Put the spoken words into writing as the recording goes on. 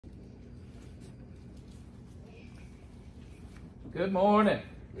Good morning.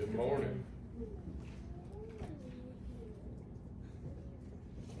 Good morning.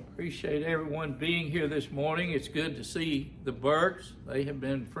 Appreciate everyone being here this morning. It's good to see the Burks. They have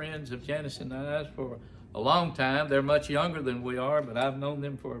been friends of Janice and I for a long time. They're much younger than we are, but I've known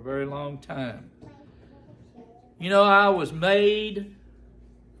them for a very long time. You know, I was made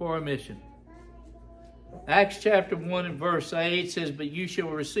for a mission. Acts chapter 1 and verse 8 says, "But you shall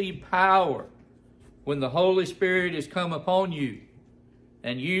receive power when the Holy Spirit is come upon you,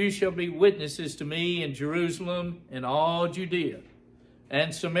 and you shall be witnesses to me in Jerusalem and all Judea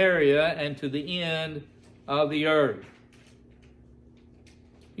and Samaria and to the end of the earth."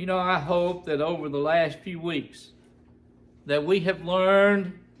 You know, I hope that over the last few weeks that we have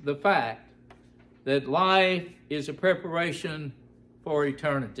learned the fact that life is a preparation for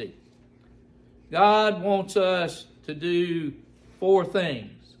eternity. God wants us to do 4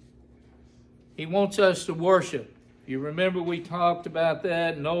 things. He wants us to worship. You remember we talked about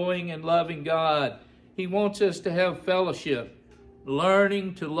that, knowing and loving God. He wants us to have fellowship,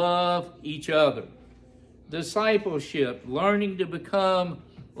 learning to love each other. Discipleship, learning to become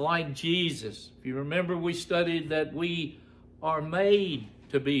like Jesus. If you remember, we studied that we are made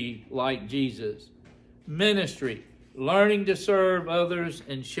to be like Jesus. Ministry, learning to serve others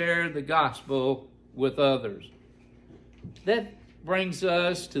and share the gospel with others. That brings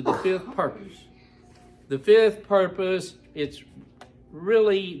us to the 5th purpose. The 5th purpose, it's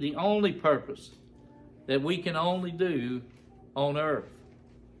really the only purpose that we can only do on earth.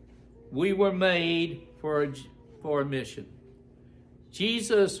 We were made for a mission.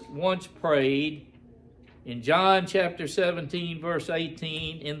 Jesus once prayed in John chapter 17, verse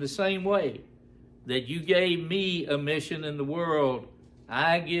 18, in the same way that you gave me a mission in the world,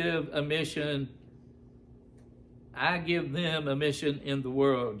 I give them a mission in the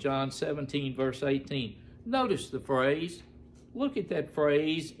world. John 17, verse 18. Notice the phrase. Look at that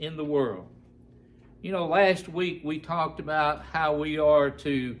phrase, in the world. You know, last week we talked about how we are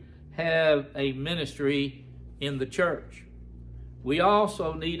to have a ministry in the church. We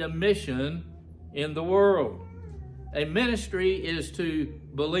also need a mission in the world. A ministry is to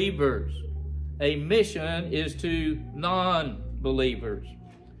believers. A mission is to non-believers.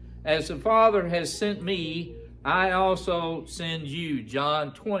 As the Father has sent me, I also send you.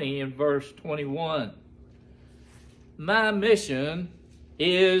 John 20 and verse 21. My mission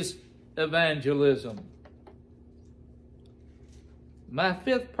is evangelism. My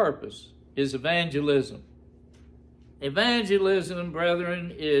 5th purpose is evangelism. Evangelism,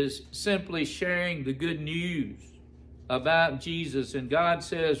 brethren, is simply sharing the good news about Jesus. And God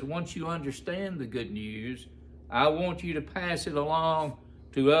says, once you understand the good news, I want you to pass it along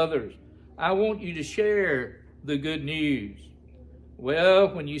to others. I want you to share the good news.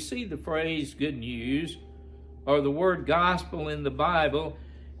 Well, when you see the phrase good news or the word gospel in the Bible,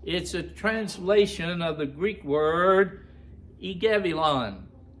 it's a translation of the Greek word evangelon.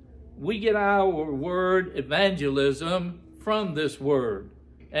 We get our word evangelism from this word,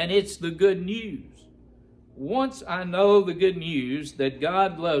 and it's the good news. Once I know the good news that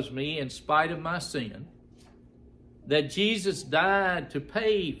God loves me in spite of my sin, that Jesus died to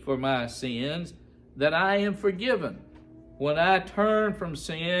pay for my sins, that I am forgiven when I turn from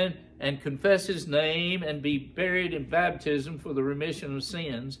sin and confess His name and be buried in baptism for the remission of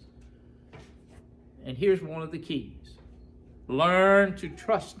sins. And here's one of the keys. Learn to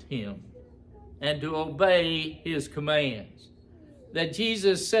trust Him and to obey His commands. That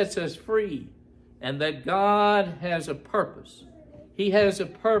Jesus sets us free and that God has a purpose. He has a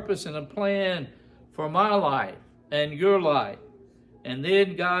purpose and a plan for my life and your life. And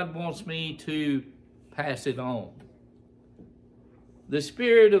then God wants me to pass it on. The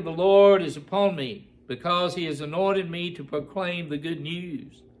Spirit of the Lord is upon me because He has anointed me to proclaim the good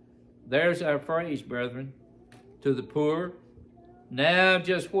news. There's our phrase, brethren. To the poor. Now,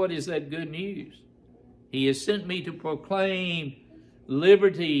 just what is that good news? He has sent me to proclaim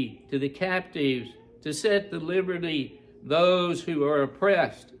liberty to the captives, to set the liberty those who are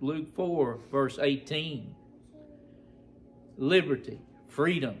oppressed. Luke 4, verse 18. Liberty,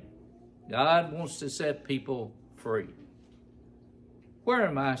 freedom. God wants to set people free. Where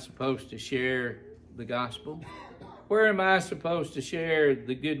am I supposed to share the gospel? Where am I supposed to share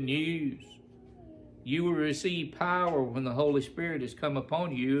the good news? You will receive power when the Holy Spirit has come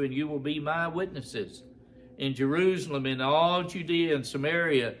upon you, and you will be my witnesses in Jerusalem, in all Judea and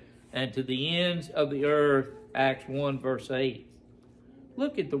Samaria, and to the ends of the earth. Acts 1, verse 8.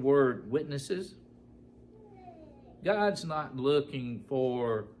 Look at the word witnesses. God's not looking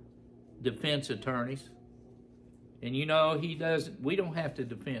for defense attorneys. And you know, we don't have to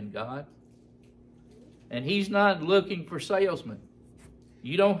defend God. And he's not looking for salesmen.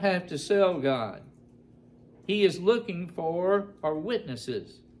 You don't have to sell God. He is looking for our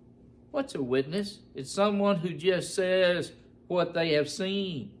witnesses. What's a witness? It's someone who just says what they have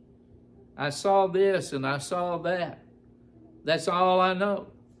seen. I saw this and I saw that. That's all I know.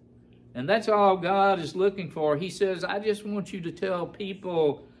 And that's all God is looking for. He says, I just want you to tell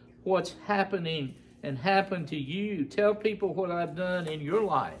people what's happening and happened to you. Tell people what I've done in your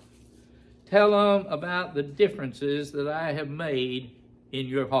life. Tell them about the differences that I have made in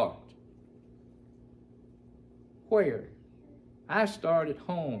your heart. Where? I start at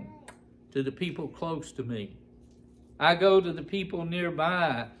home, to the people close to me. I go to the people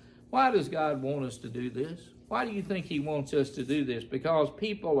nearby. Why does God want us to do this? Why do you think he wants us to do this? Because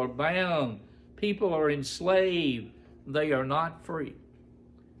people are bound. People are enslaved. They are not free.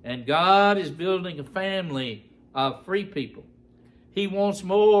 And God is building a family of free people. He wants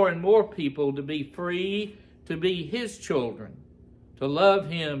more and more people to be free, to be his children, to love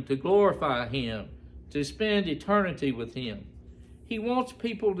him, to glorify him, to spend eternity with him. He wants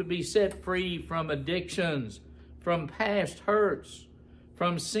people to be set free from addictions, from past hurts,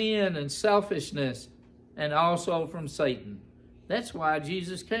 from sin and selfishness, and also from Satan. That's why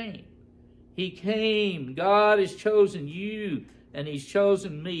Jesus came. He came. God has chosen you, and he's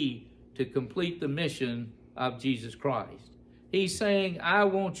chosen me to complete the mission of Jesus Christ. He's saying, I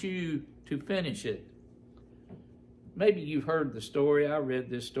want you to finish it. Maybe you've heard the story. I read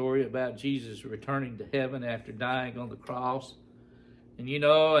this story about Jesus returning to heaven after dying on the cross. And you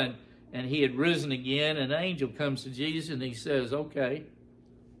know, and he had risen again. An angel comes to Jesus and he says, okay,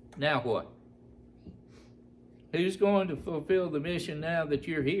 now what? Who's going to fulfill the mission now that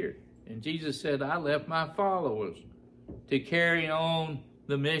you're here? And Jesus said, I left my followers to carry on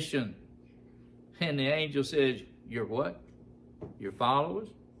the mission. And the angel says, your what? Your followers?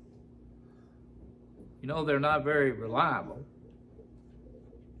 You know, they're not very reliable.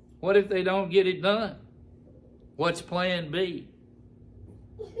 What if they don't get it done? What's plan B?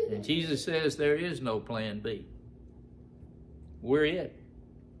 And Jesus says there is no plan B. We're it.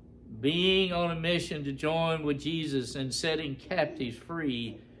 Being on a mission to join with Jesus and setting captives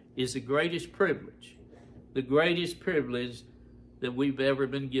free is the greatest privilege that we've ever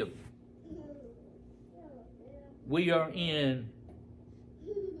been given. We are in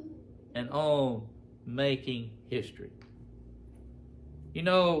and on making history. You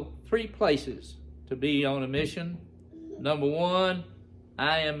know, 3 places to be on a mission. Number 1,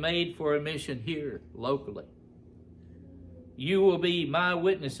 I am made for a mission here locally. You will be my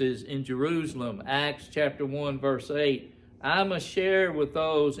witnesses in Jerusalem, Acts chapter 1, verse 8. I must share with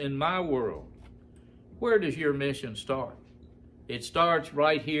those in my world. Where does your mission start? It starts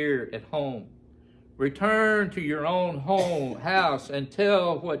right here at home. Return to your own house and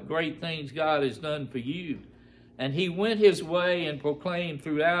tell what great things God has done for you. And he went his way and proclaimed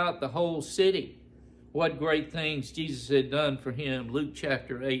throughout the whole city what great things Jesus had done for him. Luke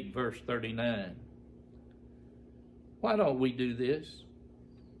chapter 8, verse 39. Why don't we do this?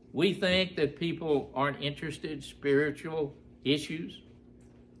 We think that people aren't interested in spiritual issues.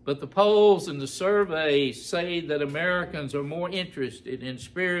 But the polls and the surveys say that Americans are more interested in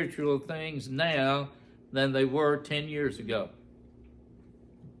spiritual things now than they were 10 years ago.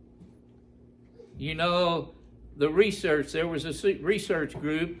 You know, there was a research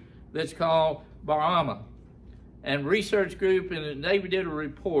group that's called Barama. And research group, and they did a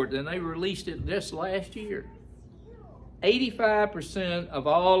report, and they released it just last year. 85% of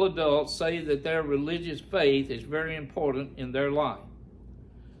all adults say that their religious faith is very important in their life.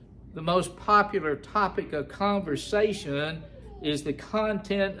 The most popular topic of conversation is the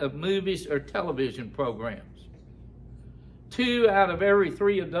content of movies or television programs. 2 out of every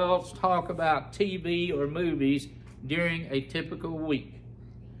 3 adults talk about TV or movies during a typical week.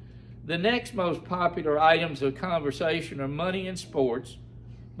 The next most popular items of conversation are money and sports.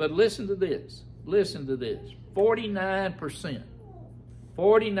 But listen to this. 49%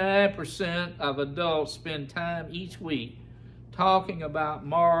 of adults spend time each week talking about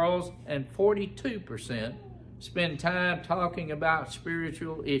morals, and 42% spend time talking about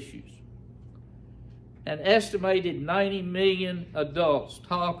spiritual issues. An estimated 90 million adults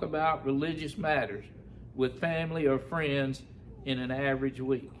talk about religious matters with family or friends in an average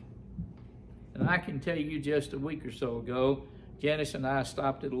week. And I can tell you, just a week or so ago, Janice and I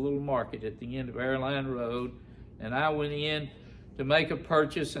stopped at a little market at the end of Airline Road, and I went in to make a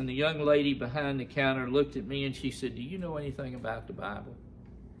purchase, and the young lady behind the counter looked at me and she said, do you know anything about the Bible?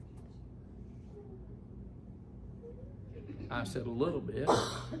 I said, a little bit.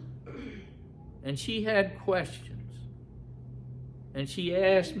 And she had questions. And she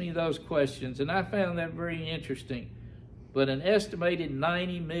asked me those questions, and I found that very interesting. But an estimated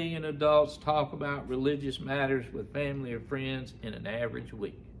 90 million adults talk about religious matters with family or friends in an average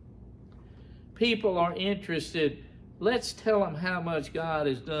week. People are interested. Let's tell them how much God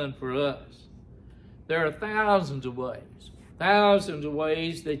has done for us. There are thousands of ways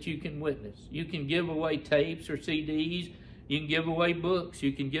that you can witness. You can give away tapes or CDs. You can give away books.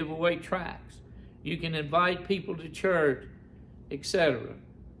 You can give away tracts. You can invite people to church, etc.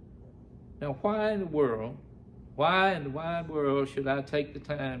 Now, why in the wide world should I take the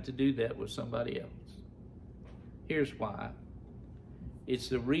time to do that with somebody else? Here's why. It's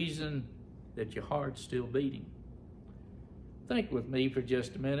the reason that your heart's still beating. Think with me for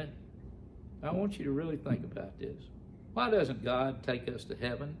just a minute. I want you to really think about this. Why doesn't God take us to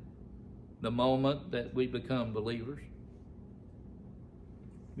heaven the moment that we become believers?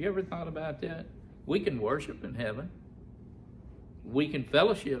 Have you ever thought about that? We can worship in heaven. We can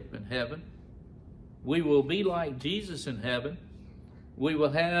fellowship in heaven. We will be like Jesus in heaven. We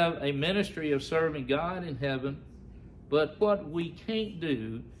will have a ministry of serving God in heaven. But what we can't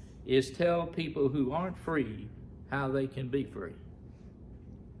do is tell people who aren't free how they can be free.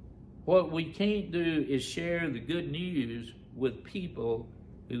 What we can't do is share the good news with people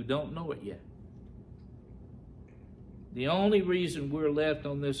who don't know it yet. The only reason we're left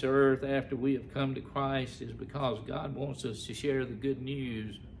on this earth after we have come to Christ is because God wants us to share the good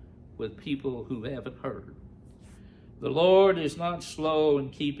news with people who haven't heard. The Lord is not slow in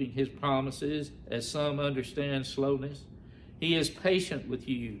keeping his promises, as some understand slowness. He is patient with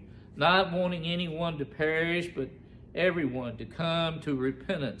you, not wanting anyone to perish, but everyone to come to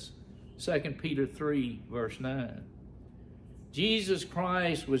repentance. 2 Peter 3, verse 9. Jesus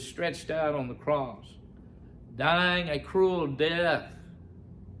Christ was stretched out on the cross, dying a cruel death.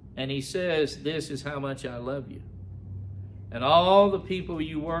 And he says, this is how much I love you. And all the people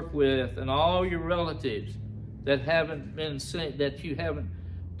you work with and all your relatives that haven't been sent, that you haven't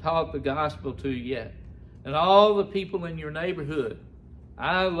taught the gospel to yet, and all the people in your neighborhood,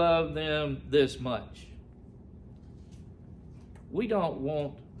 I love them this much. We don't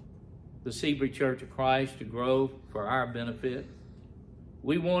want the Sebree Church of Christ to grow for our benefit.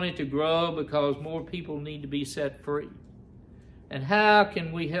 We want it to grow because more people need to be set free. And how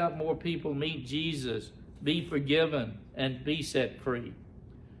can we help more people meet Jesus, be forgiven, and be set free?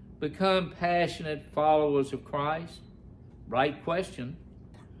 Become passionate followers of Christ? Right question.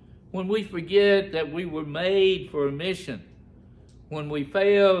 When we forget that we were made for a mission, when we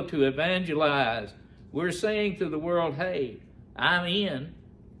fail to evangelize, we're saying to the world, hey, I'm in.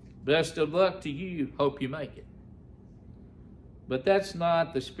 Best of luck to you. Hope you make it. But that's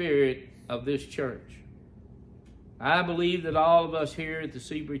not the spirit of this church. I believe that all of us here at the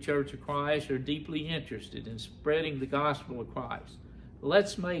Sebree Church of Christ are deeply interested in spreading the gospel of Christ.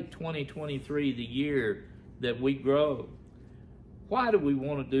 Let's make 2023 the year that we grow. Why do we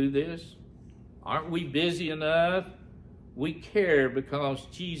want to do this? Aren't we busy enough? We care because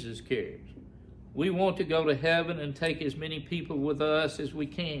Jesus cares. We want to go to heaven and take as many people with us as we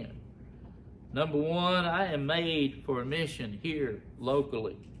can. Number one, I am made for a mission here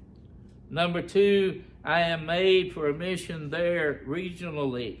locally. Number two, I am made for a mission there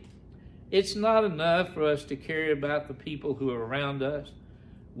regionally. It's not enough for us to care about the people who are around us.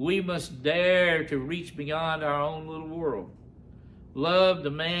 We must dare to reach beyond our own little world. Love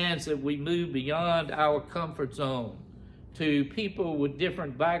demands that we move beyond our comfort zone to people with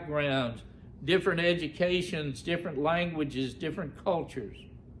different backgrounds, different educations, different languages, different cultures.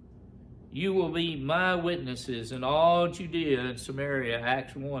 You will be my witnesses in all Judea and Samaria,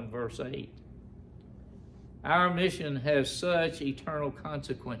 Acts 1, verse 8. Our mission has such eternal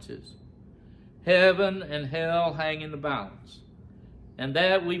consequences. Heaven and hell hang in the balance, and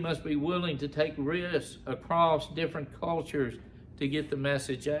that we must be willing to take risks across different cultures to get the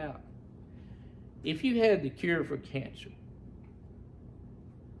message out. If you had the cure for cancer,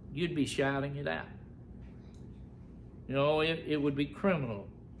 you'd be shouting it out. You know, it would be criminal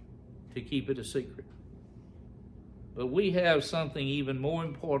to keep it a secret. But we have something even more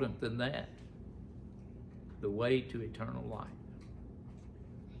important than that: the way to eternal life.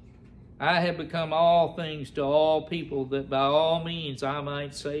 I have become all things to all people, that by all means I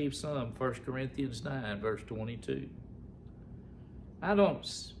might save some. 1 Corinthians 9, verse 22. I don't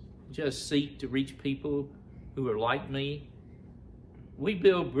just seek to reach people who are like me. We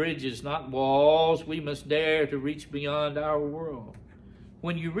build bridges, not walls. We must dare to reach beyond our world.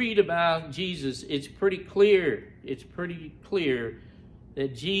 When you read about Jesus, it's pretty clear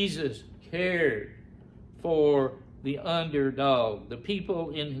that Jesus cared for the underdog, the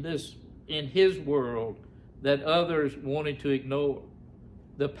people in his world that others wanted to ignore.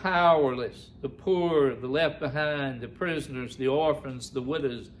 The powerless, the poor, the left behind, the prisoners, the orphans, the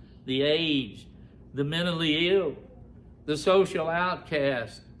widows, the aged, the mentally ill, the social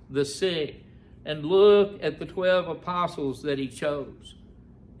outcast, the sick. And look at the 12 apostles that he chose.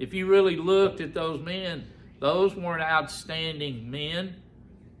 If you really looked at those men, those weren't outstanding men.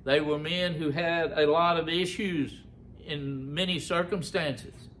 They were men who had a lot of issues in many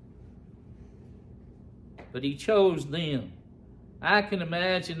circumstances. But he chose them. I can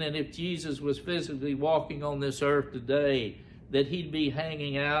imagine that if Jesus was physically walking on this earth today, that he'd be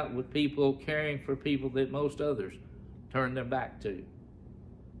hanging out with people, caring for people that most others turn their back to.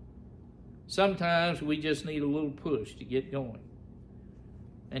 Sometimes we just need a little push to get going.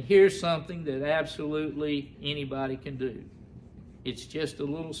 And here's something that absolutely anybody can do. It's just a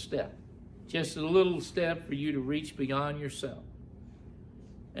little step. Just a little step for you to reach beyond yourself.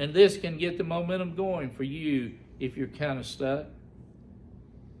 And this can get the momentum going for you if you're kind of stuck.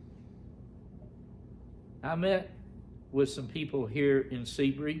 I met with some people here in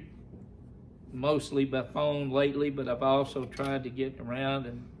Sebree, mostly by phone lately, but I've also tried to get around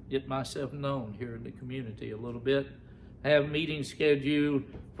and get myself known here in the community a little bit. I have meetings scheduled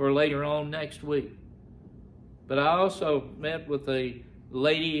for later on next week. But I also met with a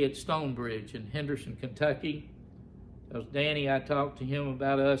lady at Stonebridge in Henderson, Kentucky. That was Danny. I talked to him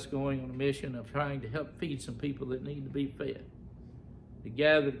about us going on a mission of trying to help feed some people that need to be fed. He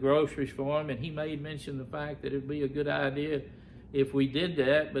gathered groceries for them, and he made mention of the fact that it would be a good idea if we did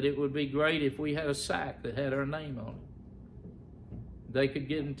that, but it would be great if we had a sack that had our name on it. They could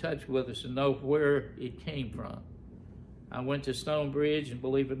get in touch with us and know where it came from. I went to Stonebridge, and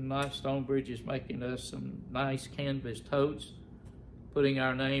believe it or not, Stonebridge is making us some nice canvas totes, putting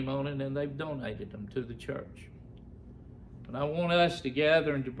our name on it, and they've donated them to the church. And I want us to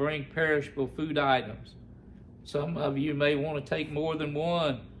gather and to bring perishable food items. Some of you may want to take more than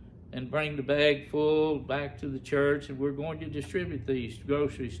one and bring the bag full back to the church, and we're going to distribute these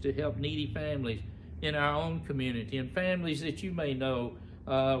groceries to help needy families in our own community and families that you may know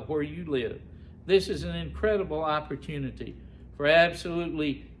where you live. This is an incredible opportunity for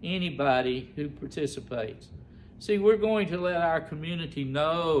absolutely anybody who participates. See, we're going to let our community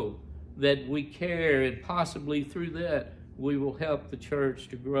know that we care, and possibly through that we will help the church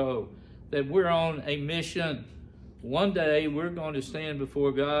to grow, that we're on a mission. One day we're going to stand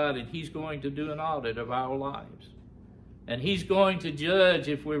before God, and he's going to do an audit of our lives. And he's going to judge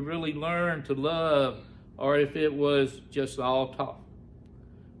if we really learned to love or if it was just all talk.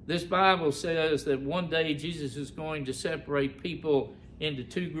 This Bible says that one day Jesus is going to separate people into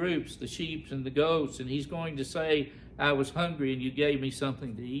two groups, the sheep and the goats, and he's going to say, I was hungry and you gave me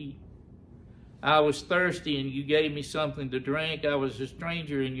something to eat. I was thirsty and you gave me something to drink. I was a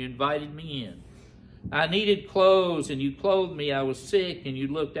stranger and you invited me in. I needed clothes and you clothed me. I was sick and you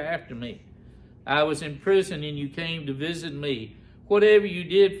looked after me. I was in prison and you came to visit me. Whatever you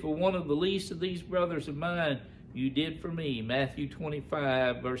did for one of the least of these brothers of mine, you did for me. Matthew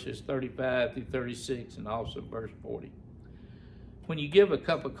 25, verses 35 through 36, and also verse 40. When you give a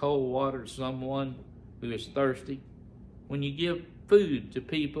cup of cold water to someone who is thirsty, when you give food to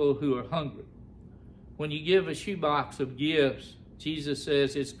people who are hungry, when you give a shoebox of gifts, Jesus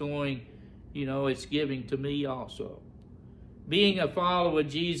says it's going, it's giving to me also. Being a follower of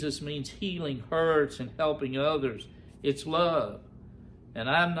Jesus means healing hurts and helping others. It's love. And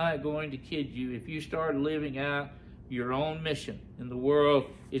I'm not going to kid you. If you start living out your own mission in the world,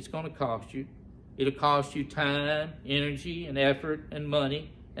 it's going to cost you. It'll cost you time, energy, and effort, and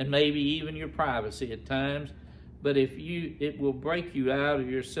money, and maybe even your privacy at times. But it will break you out of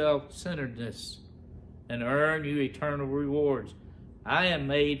your self-centeredness and earn you eternal rewards. I am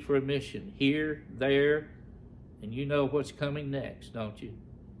made for a mission here, there, and you know what's coming next, don't you?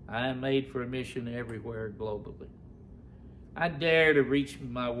 I am made for a mission everywhere globally. I dare to reach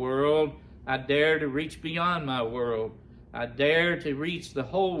my world. I dare to reach beyond my world. I dare to reach the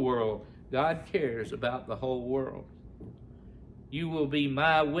whole world. God cares about the whole world. You will be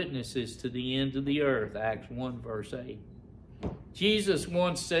my witnesses to the end of the earth, Acts 1, verse 8. Jesus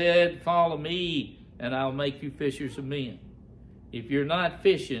once said, follow me, and I'll make you fishers of men. If you're not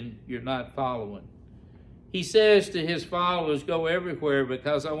fishing, you're not following. He says to his followers, go everywhere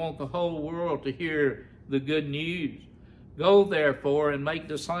because I want the whole world to hear the good news. Go therefore and make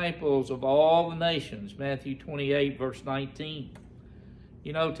disciples of all the nations. Matthew 28, verse 19.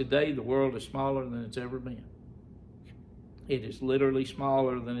 Today the world is smaller than it's ever been. It is literally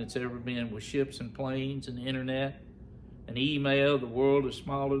smaller than it's ever been. With ships and planes and internet and email, the world is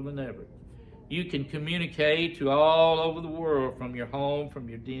smaller than ever. You can communicate to all over the world from your home, from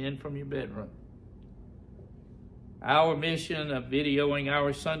your den, from your bedroom. Our mission of videoing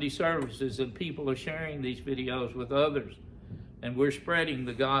our Sunday services, and people are sharing these videos with others, and we're spreading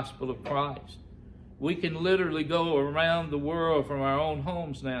the gospel of Christ. We can literally go around the world from our own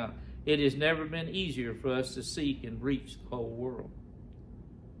homes now. It has never been easier for us to seek and reach the whole world.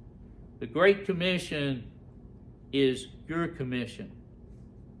 The Great Commission is your commission.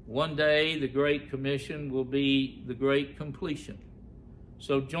 One day, the Great Commission will be the Great Completion.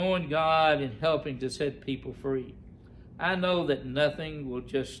 So join God in helping to set people free. I know that nothing will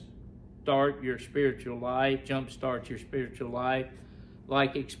just start your spiritual life, jumpstart your spiritual life,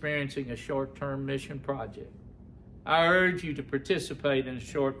 like experiencing a short-term mission project. I urge you to participate in a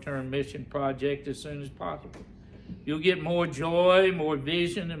short-term mission project as soon as possible. You'll get more joy, more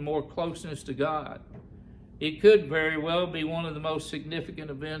vision, and more closeness to God. It could very well be one of the most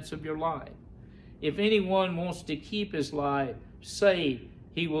significant events of your life. If anyone wants to keep his life saved,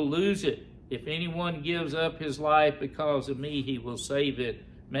 he will lose it. If anyone gives up his life because of me, he will save it.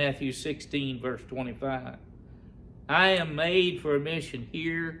 Matthew 16, verse 25. I am made for a mission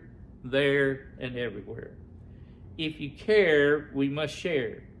here, there, and everywhere. If you care, we must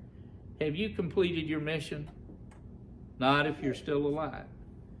share. Have you completed your mission? Not if you're still alive.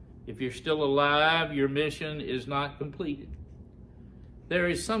 If you're still alive, your mission is not completed. There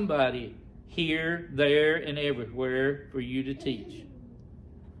is somebody here, there, and everywhere for you to teach.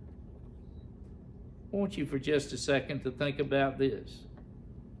 I want you for just a second to think about this.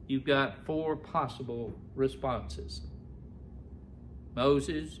 You've got 4 possible responses.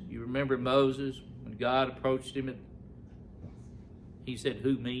 Moses, you remember Moses, when God approached him, he said,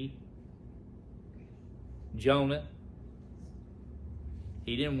 "Who, me?" Jonah,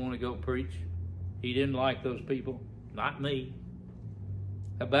 he didn't want to go preach. He didn't like those people. Not me.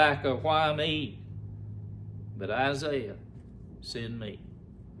 Habakkuk, why me? But Isaiah, send me.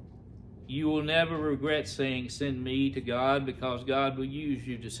 You will never regret saying, "Send me," to God, because God will use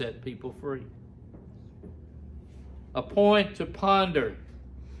you to set people free. A point to ponder.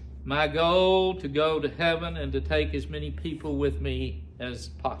 My goal to go to heaven and to take as many people with me as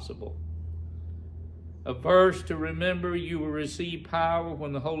possible. A verse to remember. You will receive power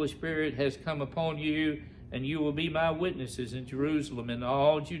when the Holy Spirit has come upon you, and you will be my witnesses in Jerusalem and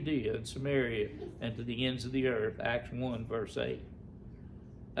all Judea and Samaria and to the ends of the earth. Acts 1, verse 8.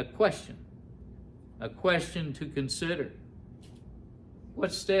 A question to consider.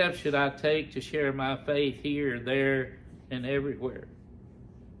 What steps should I take to share my faith here, there, and everywhere?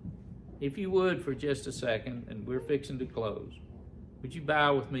 If you would, for just a second, and we're fixing to close, would you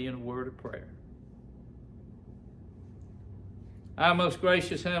bow with me in a word of prayer? Our most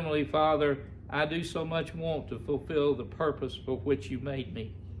gracious Heavenly Father, I do so much want to fulfill the purpose for which you made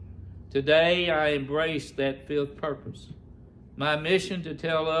me. Today I embrace that 5th purpose, my mission to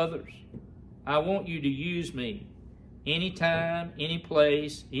tell others. I want you to use me anytime, any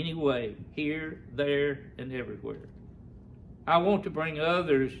place, any way, here, there, and everywhere. I want to bring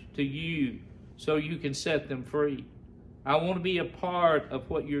others to you so you can set them free. I want to be a part of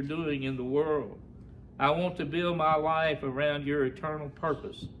what you're doing in the world. I want to build my life around your eternal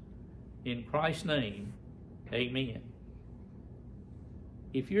purpose. In Christ's name, amen.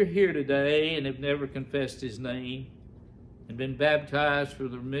 If you're here today and have never confessed his name and been baptized for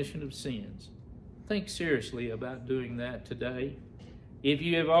the remission of sins, think seriously about doing that today. If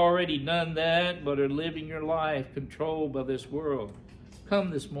you have already done that but are living your life controlled by this world, come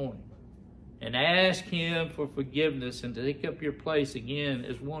this morning and ask him for forgiveness and to take up your place again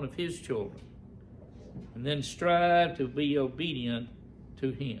as one of his children. And then strive to be obedient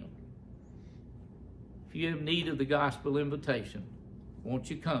to him. If you have need of the gospel invitation, won't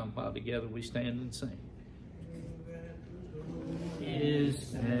you come while together we stand and sing? Is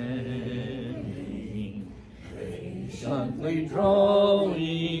standing, patiently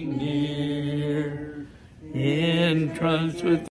drawing near, in trust with